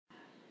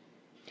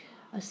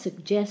a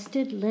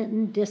suggested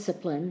Lenten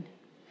discipline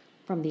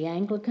from the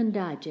Anglican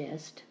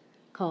Digest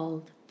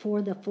called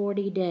For the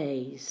 40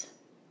 Days.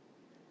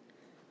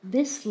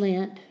 This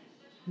Lent,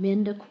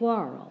 mend a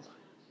quarrel,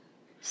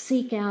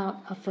 seek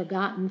out a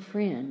forgotten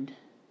friend,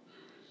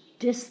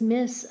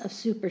 dismiss a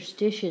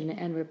superstition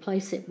and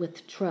replace it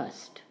with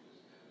trust.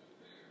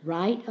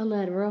 Write a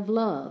letter of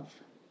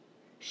love,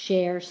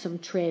 share some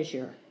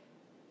treasure,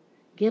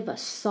 give a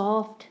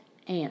soft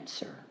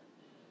answer,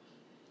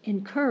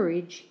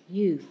 encourage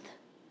youth.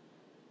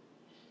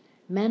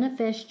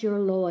 Manifest your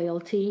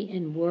loyalty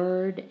in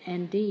word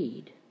and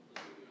deed.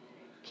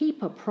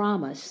 Keep a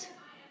promise.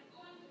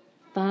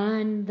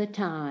 Find the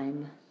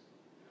time.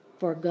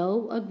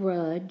 Forgo a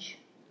grudge.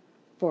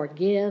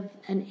 Forgive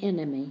an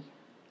enemy.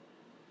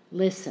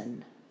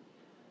 Listen.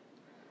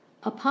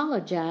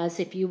 Apologize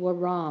if you were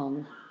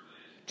wrong.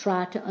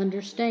 Try to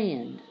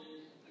understand.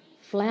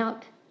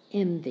 Flout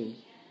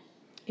envy.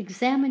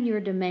 Examine your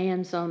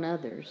demands on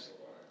others.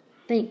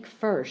 Think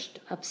first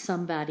of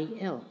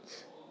somebody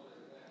else.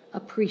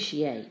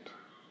 Appreciate.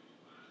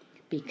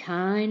 Be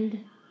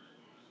kind.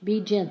 Be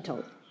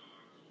gentle.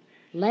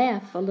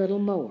 Laugh a little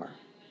more.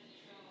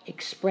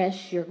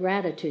 Express your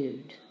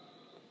gratitude.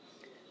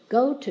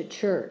 Go to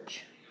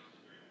church.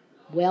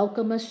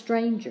 Welcome a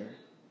stranger.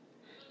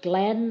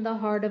 Gladden the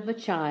heart of a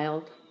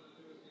child.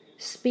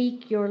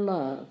 Speak your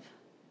love.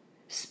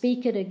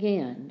 Speak it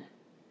again.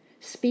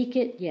 Speak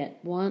it yet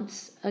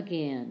once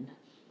again.